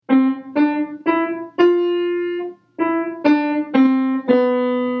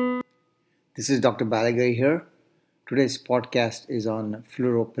This is Dr. Baliga here. Today's podcast is on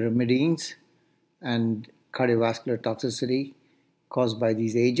fluoropyramidines and cardiovascular toxicity caused by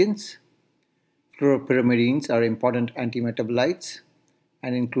these agents. Fluoropyrimidines are important antimetabolites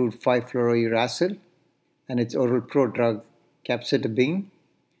and include 5-fluorouracil and its oral prodrug capecitabine.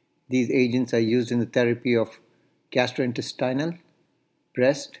 These agents are used in the therapy of gastrointestinal,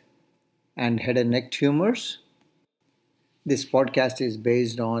 breast, and head and neck tumors. This podcast is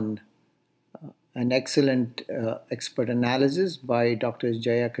based on an excellent expert analysis by Drs.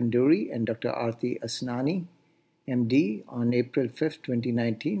 Jaya Kanduri and Dr. Arti Asnani, MD, on April 5,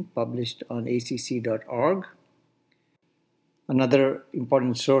 2019, published on acc.org. Another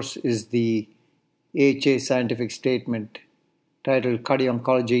important source is the AHA scientific statement titled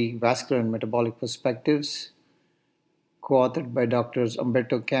Cardio-Oncology, Vascular and Metabolic Perspectives, co-authored by Drs.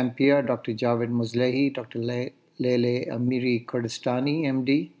 Umberto Campia, Dr. Javed Muslehi, Dr. Lele Amiri Kurdistani,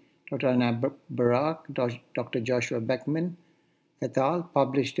 MD, Dr. Anna Barak, Dr. Joshua Beckman et al.,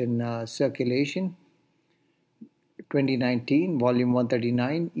 published in Circulation 2019, Volume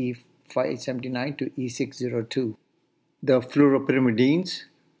 139, E579 to E602. The fluoropyrimidines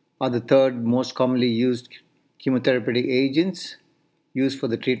are the third most commonly used chemotherapeutic agents used for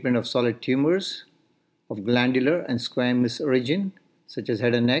the treatment of solid tumors of glandular and squamous origin, such as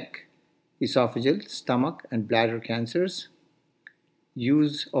head and neck, esophageal, stomach, and bladder cancers.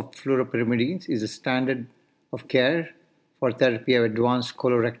 Use of fluoropyrimidines is a standard of care for therapy of advanced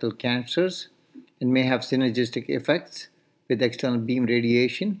colorectal cancers and may have synergistic effects with external beam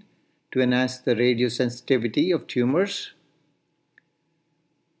radiation to enhance the radiosensitivity of tumors.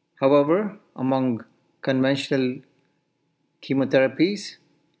 However, among conventional chemotherapies,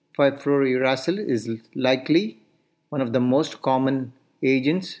 5-fluorouracil is likely one of the most common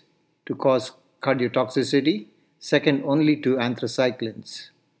agents to cause cardiotoxicity, second only to anthracyclines.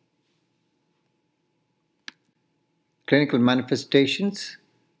 Clinical manifestations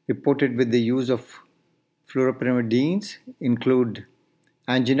reported with the use of fluoropyrimidines include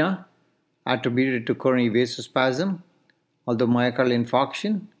angina attributed to coronary vasospasm, although myocardial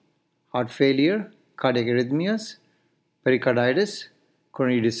infarction, heart failure, cardiac arrhythmias, pericarditis,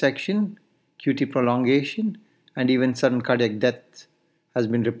 coronary dissection, QT prolongation, and even sudden cardiac death has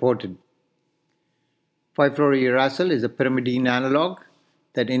been reported. 5-fluorouracil is a pyrimidine analog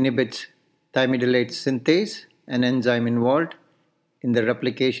that inhibits thymidylate synthase, an enzyme involved in the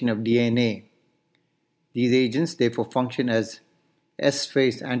replication of DNA. These agents therefore function as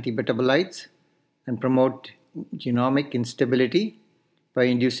S-phase antimetabolites and promote genomic instability by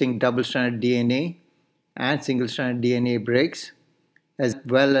inducing double-stranded DNA and single-stranded DNA breaks, as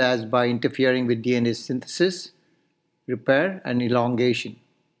well as by interfering with DNA synthesis, repair, and elongation.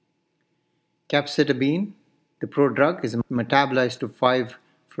 Capecitabine, the prodrug, is metabolized to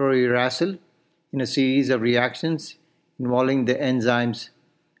 5-fluorouracil in a series of reactions involving the enzymes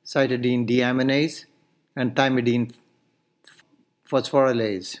cytidine deaminase and thymidine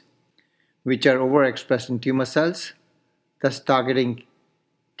phosphorylase, which are overexpressed in tumor cells, thus targeting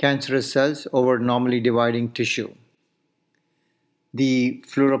cancerous cells over normally dividing tissue. The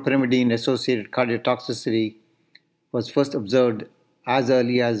fluoropyrimidine-associated cardiotoxicity was first observed as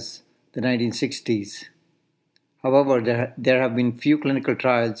early as the 1960s. However, there have been few clinical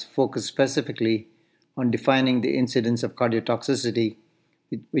trials focused specifically on defining the incidence of cardiotoxicity,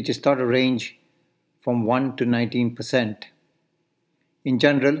 which is thought to range from 1 to 19%. In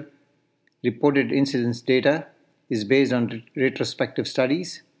general, reported incidence data is based on retrospective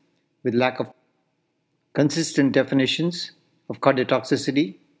studies with lack of consistent definitions of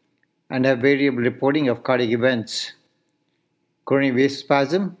cardiotoxicity and have variable reporting of cardiac events. Coronary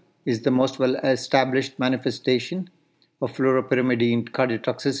vasospasm is the most well-established manifestation of fluoropyrimidine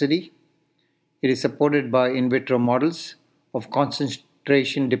cardiotoxicity. It is supported by in vitro models of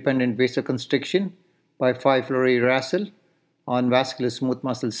concentration-dependent vasoconstriction by 5-fluorouracil on vascular smooth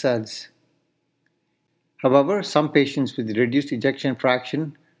muscle cells. However, some patients with reduced ejection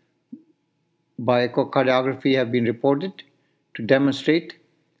fraction by echocardiography have been reported to demonstrate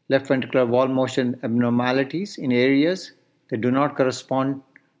left ventricular wall motion abnormalities in areas that do not correspond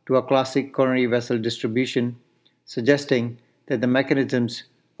to a classic coronary vessel distribution, suggesting that the mechanisms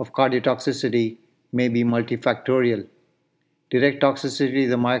of cardiotoxicity may be multifactorial. Direct toxicity of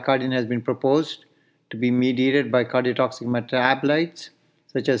the myocardium has been proposed to be mediated by cardiotoxic metabolites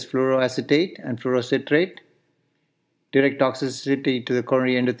such as fluoroacetate and fluorocitrate. Direct toxicity to the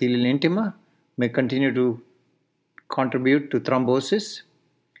coronary endothelial intima may continue to contribute to thrombosis.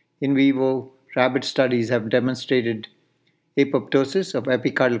 In vivo rabbit studies have demonstrated apoptosis of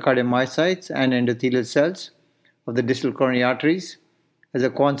epicardial cardiomyocytes and endothelial cells of the distal coronary arteries as a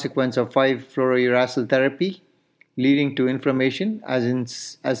consequence of 5-fluorouracil therapy, leading to inflammation as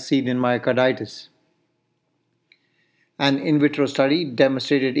seen in myocarditis. An in vitro study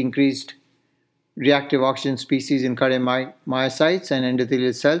demonstrated increased reactive oxygen species in cardiomyocytes and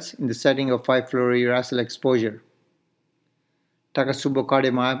endothelial cells in the setting of 5-fluorouracil exposure. Takotsubo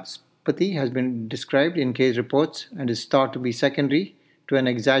cardiomyopathy has been described in case reports and is thought to be secondary to an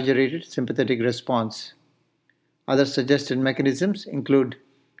exaggerated sympathetic response. Other suggested mechanisms include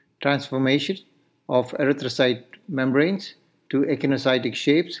transformation of erythrocyte membranes to echinocytic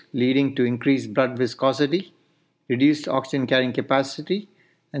shapes, leading to increased blood viscosity, reduced oxygen carrying capacity,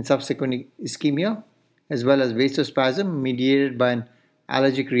 and subsequent ischemia, as well as vasospasm mediated by an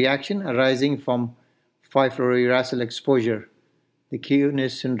allergic reaction arising from 5-fluorouracil exposure, the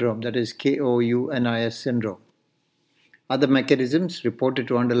Kounis syndrome, that is Kounis syndrome. Other mechanisms reported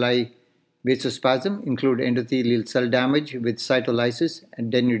to underlie vasospasm include endothelial cell damage with cytolysis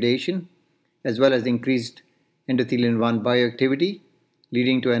and denudation, as well as increased endothelin 1 bioactivity,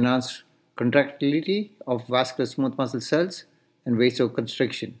 leading to enhanced contractility of vascular smooth muscle cells and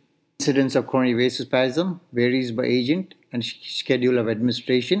vasoconstriction. Incidence of coronary vasospasm varies by agent and schedule of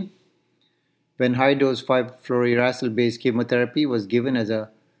administration. When high-dose 5-fluorouracil-based chemotherapy was given as a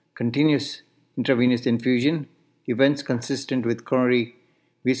continuous intravenous infusion, events consistent with coronary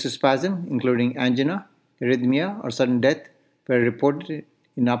vasospasm, including angina, arrhythmia, or sudden death, were reported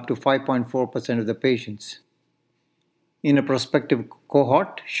in up to 5.4% of the patients. In a prospective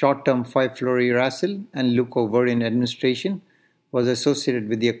cohort, short-term 5-fluorouracil and leucovorin administration was associated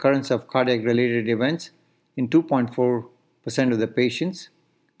with the occurrence of cardiac-related events in 2.4% of the patients.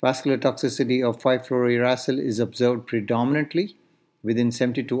 Vascular toxicity of 5-fluorouracil is observed predominantly within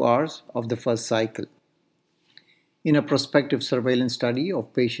 72 hours of the first cycle. In a prospective surveillance study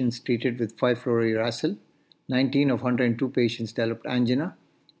of patients treated with 5-fluorouracil, 19 of 102 patients developed angina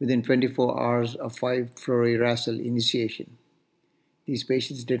within 24 hours of 5-fluorouracil initiation. These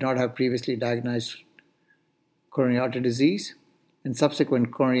patients did not have previously diagnosed coronary artery disease, and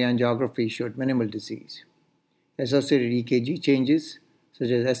subsequent coronary angiography showed minimal disease. Associated EKG changes, such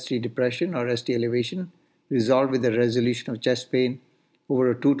as ST depression or ST elevation, resolved with the resolution of chest pain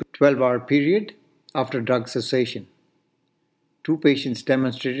over a 2 to 12-hour period after drug cessation. 2 patients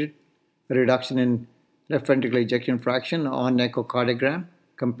demonstrated a reduction in left ventricular ejection fraction on echocardiogram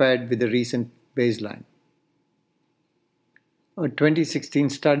compared with the recent baseline. A 2016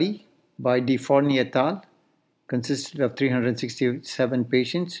 study by De Forny et al. Consisted of 367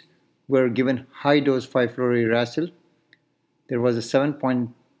 patients who were given high-dose 5-fluorouracil. There was a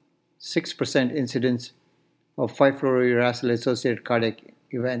 7.6% incidence of 5-fluorouracil-associated cardiac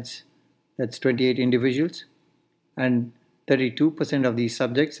events. That's 28 individuals. And 32% of these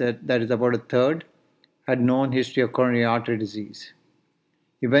subjects, that is about a third, had known history of coronary artery disease.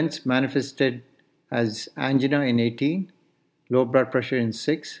 Events manifested as angina in 18, low blood pressure in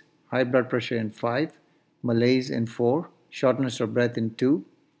 6, high blood pressure in 5, malaise in 4, shortness of breath in 2,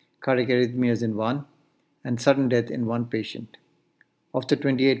 cardiac arrhythmias in 1, and sudden death in 1 patient. Of the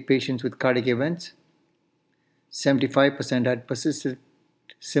 28 patients with cardiac events, 75% had persistent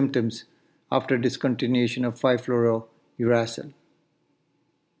symptoms after discontinuation of 5-fluorouracil.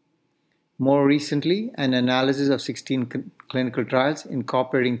 More recently, an analysis of 16 clinical trials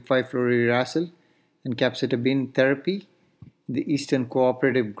incorporating 5-fluorouracil and capecitabine therapy in the Eastern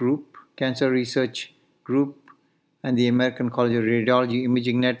Cooperative Group, Cancer Research Group, and the American College of Radiology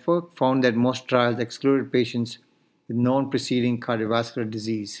Imaging Network found that most trials excluded patients with known preceding cardiovascular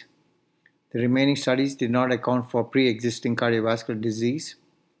disease. The remaining studies did not account for pre-existing cardiovascular disease.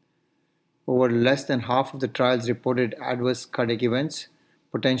 Over less than half of the trials reported adverse cardiac events,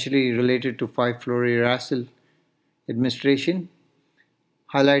 potentially related to 5-fluorouracil administration,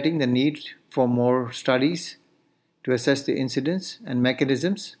 highlighting the need for more studies to assess the incidence and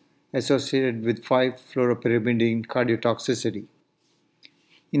mechanisms associated with 5-fluoropyramidine cardiotoxicity.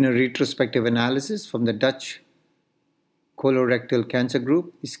 In a retrospective analysis from the Dutch colorectal cancer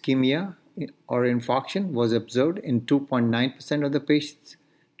group, ischemia or infarction was observed in 2.9% of the patients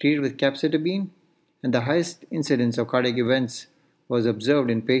treated with capecitabine, and the highest incidence of cardiac events was observed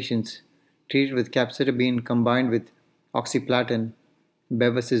in patients treated with capecitabine combined with oxaliplatin and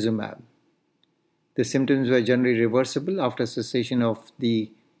bevacizumab. The symptoms were generally reversible after cessation of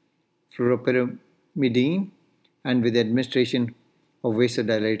the fluoropyramidine and with administration of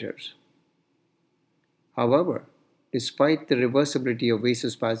vasodilators. However, despite the reversibility of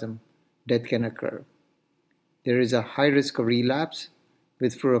vasospasm, death can occur. There is a high risk of relapse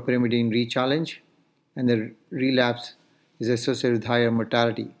with fluoropyramidine rechallenge, and the relapse is associated with higher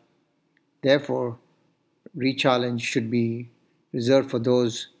mortality. Therefore, rechallenge should be reserved for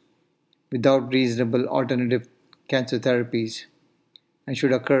those without reasonable alternative cancer therapies and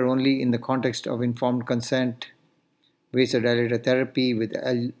should occur only in the context of informed consent. Vasodilator therapy with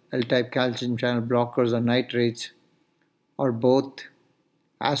L-type calcium channel blockers or nitrates, or both,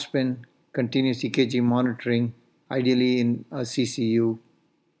 aspirin, continuous EKG monitoring, ideally in a CCU,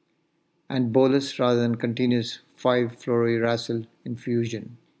 and bolus rather than continuous 5-fluorouracil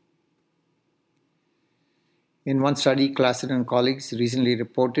infusion. In one study, Klassen and colleagues recently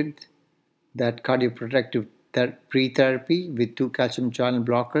reported that cardioprotective pre-therapy with two calcium channel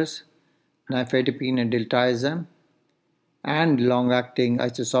blockers, nifedipine and diltiazem, and long-acting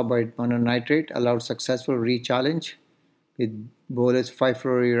isosorbide mononitrate allowed successful re-challenge with bolus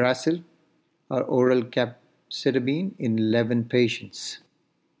 5-fluorouracil or oral capecitabine in 11 patients.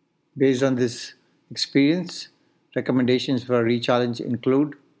 Based on this experience, recommendations for a re-challenge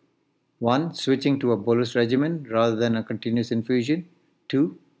include 1. Switching to a bolus regimen rather than a continuous infusion.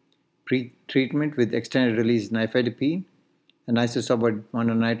 2. Pre-treatment with extended-release nifedipine and isosorbide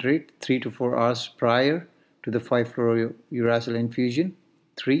mononitrate 3 to 4 hours prior to the 5-fluorouracil infusion.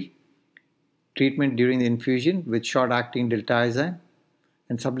 3. Treatment during the infusion with short-acting diltiazem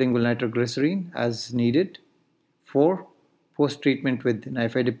and sublingual nitroglycerin as needed. 4. Post-treatment with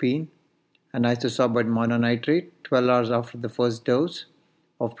nifedipine and isosorbide mononitrate 12 hours after the first dose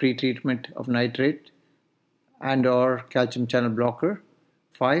of pre-treatment of nitrate and or calcium channel blocker.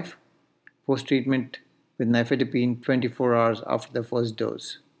 5. Post-treatment with nifedipine 24 hours after the first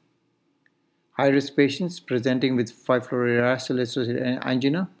dose. High-risk patients presenting with 5-fluorouracil-associated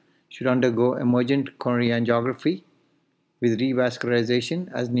angina should undergo emergent coronary angiography with revascularization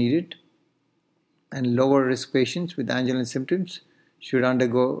as needed, and lower-risk patients with anginal symptoms should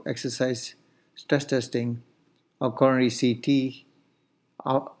undergo exercise stress testing or coronary CT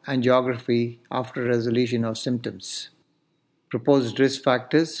angiography after resolution of symptoms. Proposed risk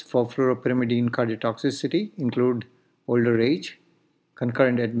factors for fluoropyramidine cardiotoxicity include older age,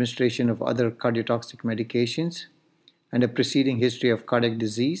 concurrent administration of other cardiotoxic medications, and a preceding history of cardiac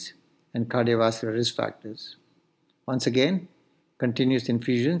disease and cardiovascular risk factors. Once again, continuous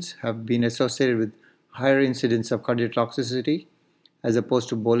infusions have been associated with higher incidence of cardiotoxicity as opposed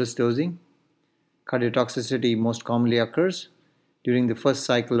to bolus dosing. Cardiotoxicity most commonly occurs during the first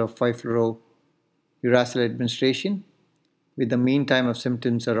cycle of 5-fluorouracil administration, with the mean time of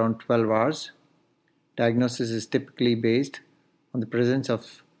symptoms around 12 hours. Diagnosis is typically based on the presence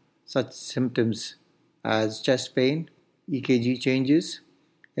of such symptoms as chest pain, EKG changes,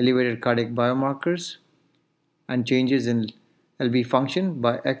 elevated cardiac biomarkers, and changes in LV function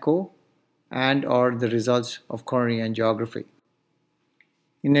by echo and or the results of coronary angiography.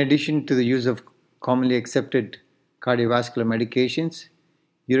 In addition to the use of commonly accepted cardiovascular medications,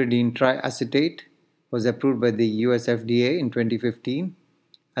 uridine triacetate was approved by the US FDA in 2015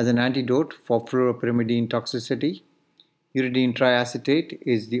 as an antidote for fluoropyrimidine toxicity. Uridine triacetate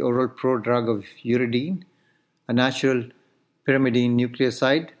is the oral prodrug of uridine, a natural pyrimidine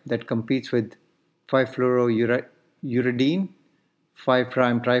nucleoside that competes with 5-fluorouridine 5'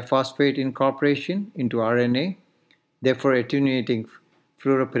 triphosphate incorporation into RNA, therefore attenuating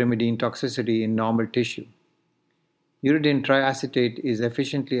fluoropyrimidine toxicity in normal tissue. Uridine triacetate is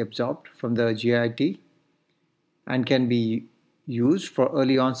efficiently absorbed from the GIT and can be used for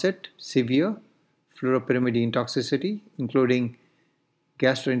early onset severe fluoropyrimidine toxicity, including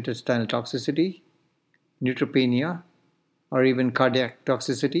gastrointestinal toxicity, neutropenia, or even cardiac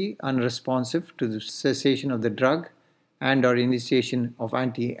toxicity unresponsive to the cessation of the drug and or initiation of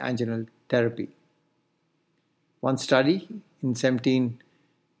anti-anginal therapy. One study in 17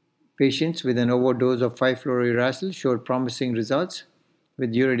 patients with an overdose of 5-fluorouracil showed promising results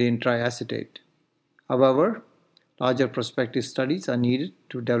with uridine triacetate. However, larger prospective studies are needed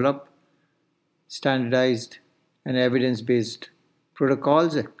to develop standardized and evidence-based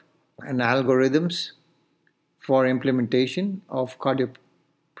protocols and algorithms for implementation of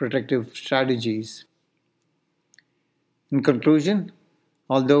cardioprotective strategies. In conclusion,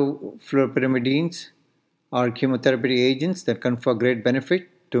 although fluoropyrimidines are chemotherapy agents that confer great benefit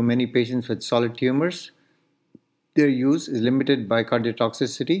to many patients with solid tumors, their use is limited by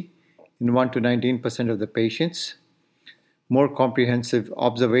cardiotoxicity in 1 to 19% of the patients. More comprehensive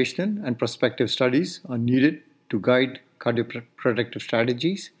observational and prospective studies are needed to guide cardioprotective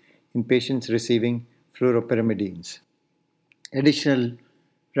strategies in patients receiving fluoropyrimidines. Additional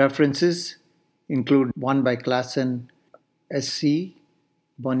references include one by Klassen, S.C.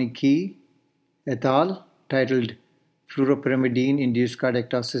 Bonici et al. Titled Fluoropyrimidine-Induced Cardiac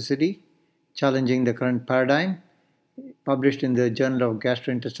Toxicity, Challenging the Current Paradigm, published in the Journal of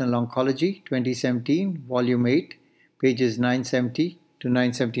Gastrointestinal Oncology, 2017, Volume 8, pages 970 to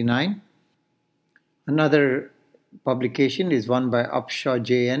 979. Another publication is one by Upshaw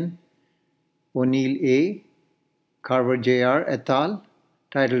J.N., O'Neill A., Carver J.R. et al.,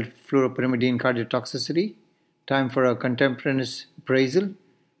 titled Fluoropyramidine Cardiotoxicity, Time for a Contemporaneous Appraisal,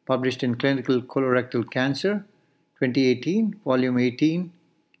 published in Clinical Colorectal Cancer, 2018, volume 18,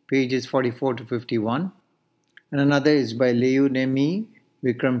 pages 44 to 51. And another is by Leu Nemi,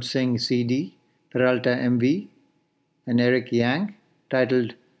 Vikram Singh C.D., Peralta M.V., and Eric Yang,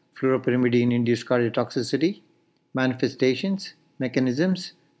 titled Fluoropyrimidine-Induced Cardiotoxicity, Manifestations,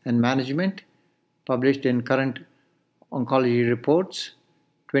 Mechanisms, and Management, published in Current Oncology Reports,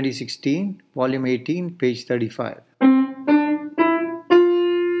 2016, volume 18, page 35.